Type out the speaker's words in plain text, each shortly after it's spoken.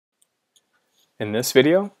In this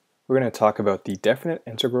video, we're going to talk about the definite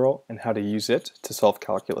integral and how to use it to solve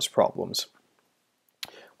calculus problems.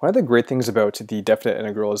 One of the great things about the definite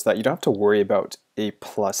integral is that you don't have to worry about a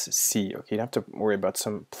plus c. Okay, you don't have to worry about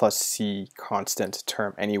some plus c constant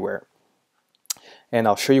term anywhere. And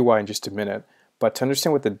I'll show you why in just a minute. But to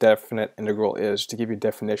understand what the definite integral is, to give you a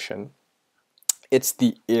definition, it's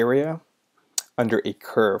the area under a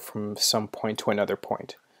curve from some point to another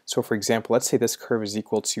point. So for example, let's say this curve is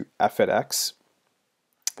equal to f at x.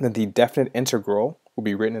 Then the definite integral will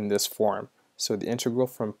be written in this form. So the integral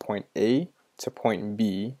from point A to point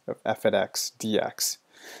B of f at x dx.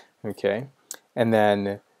 Okay, and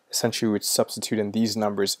then essentially we would substitute in these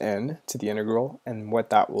numbers in to the integral, and what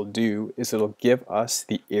that will do is it'll give us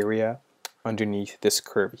the area underneath this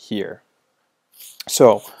curve here.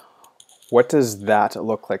 So what does that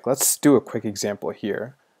look like? Let's do a quick example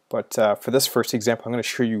here. But for this first example, I'm going to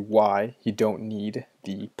show you why you don't need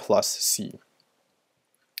the plus c.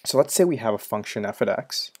 So let's say we have a function f at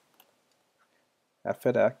x. F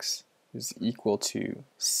at x is equal to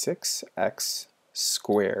 6x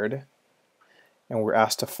squared, and we're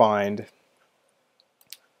asked to find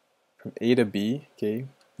from a to b. Okay,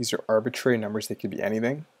 these are arbitrary numbers, they could be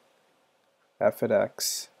anything. F at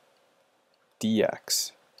x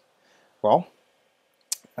dx. Well,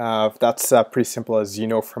 that's pretty simple, as you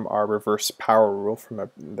know from our reverse power rule from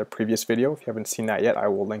the previous video. If you haven't seen that yet, I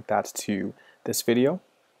will link that to this video.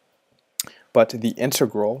 But the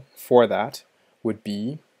integral for that would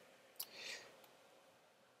be,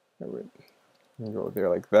 go there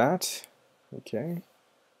like that. Okay,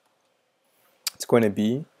 it's going to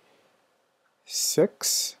be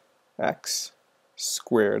 6x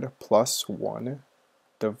squared plus 1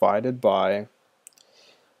 divided by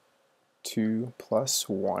 2 plus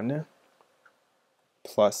 1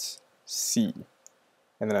 plus c.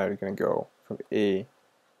 And then I'm going to go from a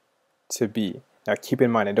to b. Now keep in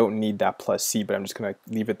mind, I don't need that plus c, but I'm just going to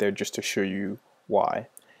leave it there just to show you why.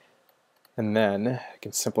 And then I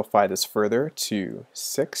can simplify this further to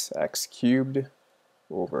 6x cubed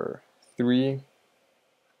over 3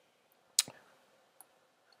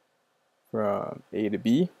 from a to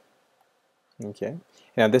b. Okay.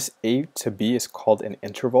 Now this a to b is called an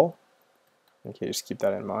interval. Okay, just keep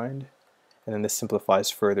that in mind. And then this simplifies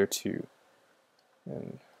further to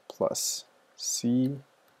n plus c.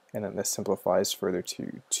 And then this simplifies further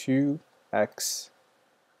to 2x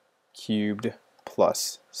cubed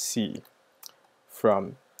plus c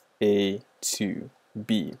from a to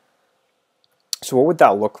b. So what would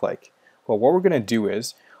that look like? Well, what we're going to do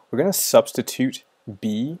is we're going to substitute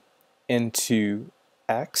b into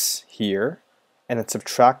x here, and then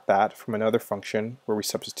subtract that from another function where we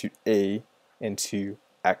substitute a into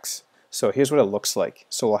x. So here's what it looks like.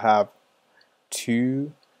 So we'll have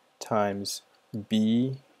 2 times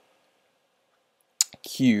b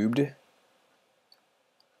cubed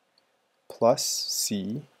plus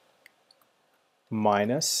c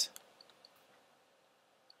minus,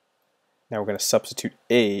 now we're going to substitute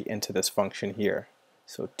a into this function here.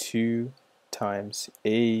 So 2 times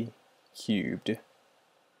a cubed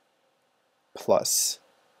plus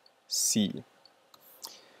c.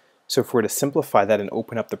 So if we were to simplify that and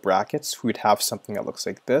open up the brackets, we would have something that looks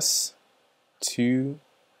like this.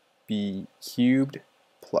 2b cubed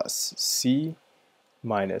plus c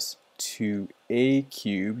minus 2a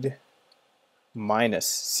cubed minus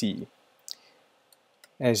c.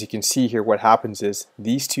 And as you can see here, what happens is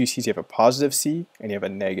these two c's, you have a positive c and you have a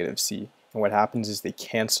negative c. And what happens is they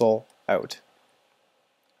cancel out.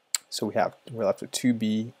 So we're left with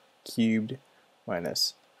 2b cubed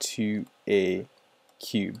minus 2a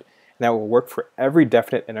cubed. And that will work for every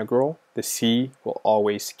definite integral. The c will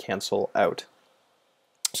always cancel out.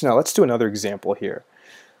 So now let's do another example here.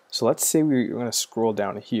 So let's say we're going to scroll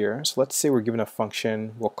down here. So let's say we're given a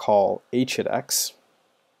function we'll call h at x.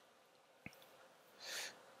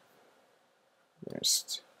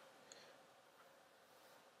 Just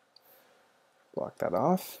block that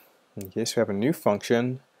off. Okay, so we have a new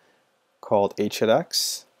function called h at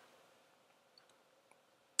x.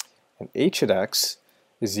 And h at x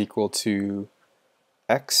is equal to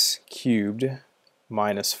x cubed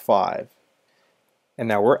minus 5. And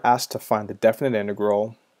now we're asked to find the definite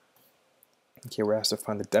integral. Okay, we're asked to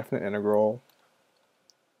find the definite integral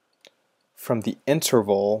from the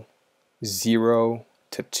interval 0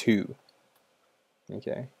 to 2.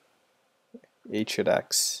 Okay, h at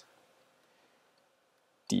x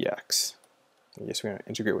dx. Okay, so we're going to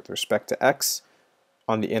integrate with respect to x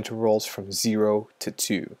on the intervals from 0 to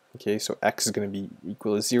 2. Okay, so x is going to be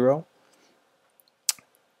equal to 0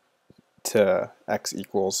 to x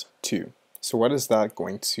equals 2. So what is that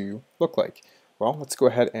going to look like? Well, let's go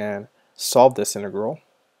ahead and solve this integral.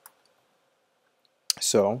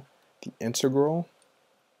 So the integral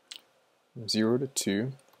from 0 to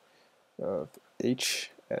 2 of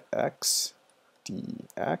h at x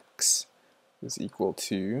dx is equal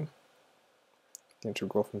to the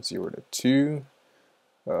integral from 0 to 2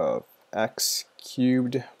 of x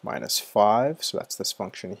cubed minus 5, so that's this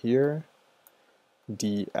function here,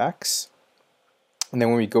 dx. And then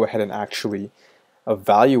when we go ahead and actually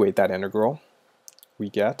evaluate that integral, we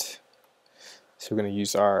get, so we're going to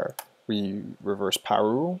use our reverse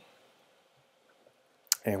power rule,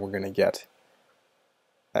 and we're going to get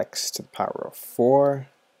x to the power of 4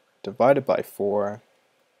 divided by 4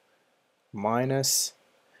 minus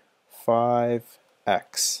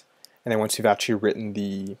 5x. And then once we've actually written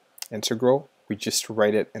the integral, we just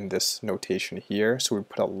write it in this notation here. So we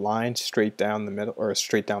put a line straight down the middle, or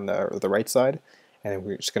straight down the right side, and then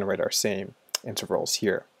we're just going to write our same intervals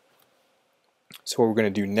here. So what we're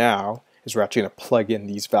going to do now is we're actually going to plug in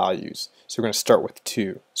these values. So we're going to start with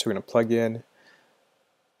 2. So we're going to plug in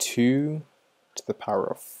 2 to the power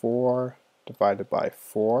of 4 divided by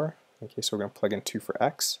 4. Okay, so we're going to plug in 2 for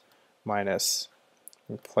x, minus,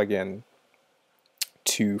 we plug in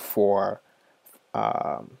 2 for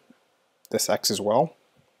this x as well,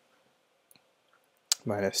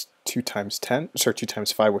 minus 2 times 10, sorry, 2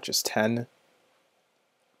 times 5, which is 10.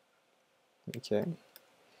 Okay,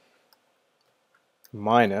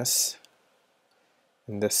 minus,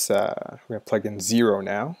 and this, we're going to plug in 0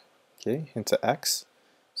 now, okay, into x,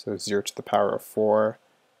 so 0 to the power of 4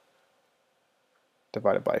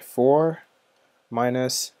 divided by 4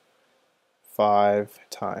 minus 5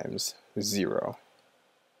 times 0.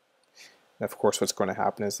 And of course what's going to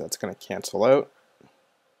happen is that's going to cancel out.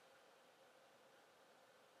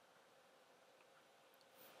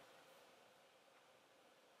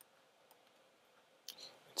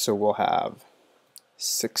 So we'll have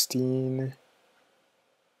 16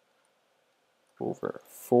 over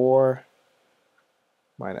 4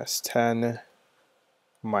 minus 10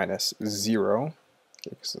 minus 0, okay,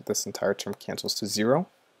 because this entire term cancels to 0.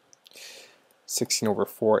 16 over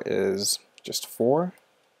 4 is just 4,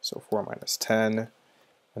 so 4 minus 10,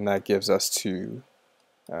 and that gives us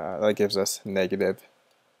negative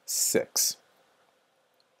 6.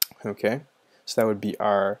 Okay, so that would be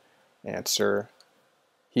our answer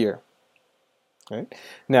here. Right?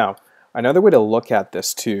 Now, another way to look at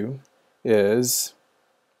this too is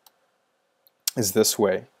this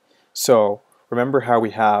way. So remember how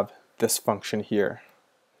we have this function here.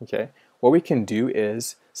 Okay, what we can do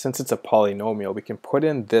is, since it's a polynomial, we can put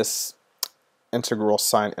in this integral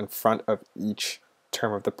sign in front of each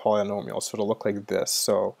term of the polynomial, so it'll look like this.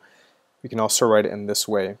 So we can also write it in this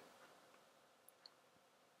way.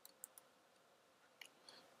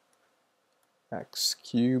 X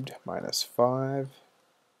cubed minus 5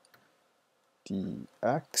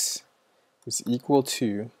 dx is equal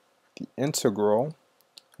to the integral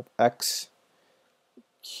of x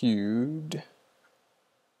cubed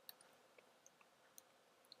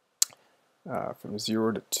from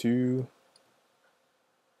 0 to 2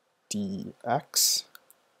 dx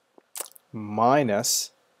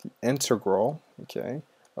minus the integral, okay,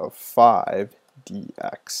 of 5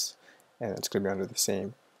 dx, and it's going to be under the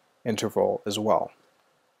same interval as well.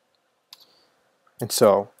 And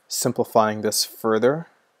so simplifying this further,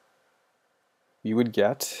 you would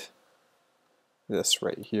get this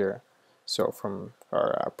right here. So from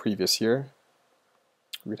our previous here,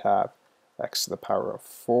 we'd have x to the power of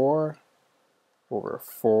 4 over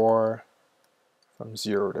 4 from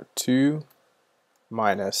 0 to 2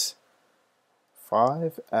 minus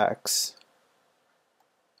 5x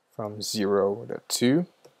from 0 to 2.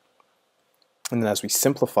 And then as we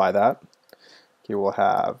simplify that, okay, we'll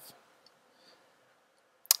have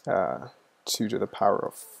 2 to the power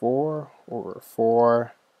of 4 over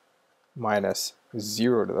 4 minus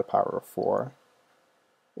 0 to the power of 4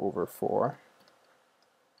 over 4.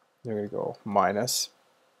 Then we're going to go minus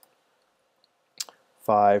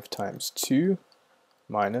 5 times 2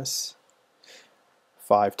 minus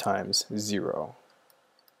 5 times 0.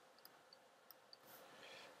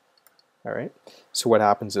 All right, so what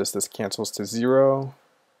happens is this cancels to 0,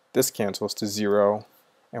 this cancels to 0,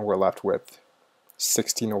 and we're left with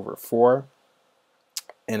 16 over 4.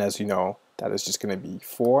 And as you know, that is just going to be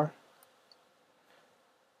 4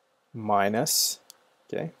 minus,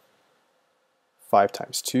 okay, 5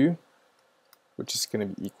 times 2, which is going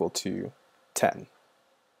to be equal to 10.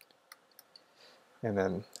 And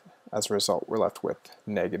then as a result, we're left with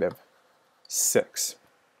negative 6.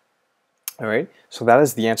 All right, so that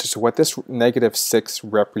is the answer. So what this negative 6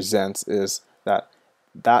 represents is that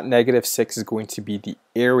negative 6 is going to be the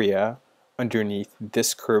area underneath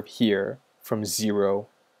this curve here from 0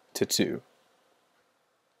 to 2.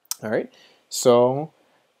 Alright, so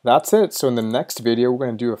that's it. So in the next video, we're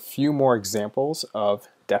going to do a few more examples of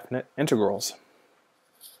definite integrals.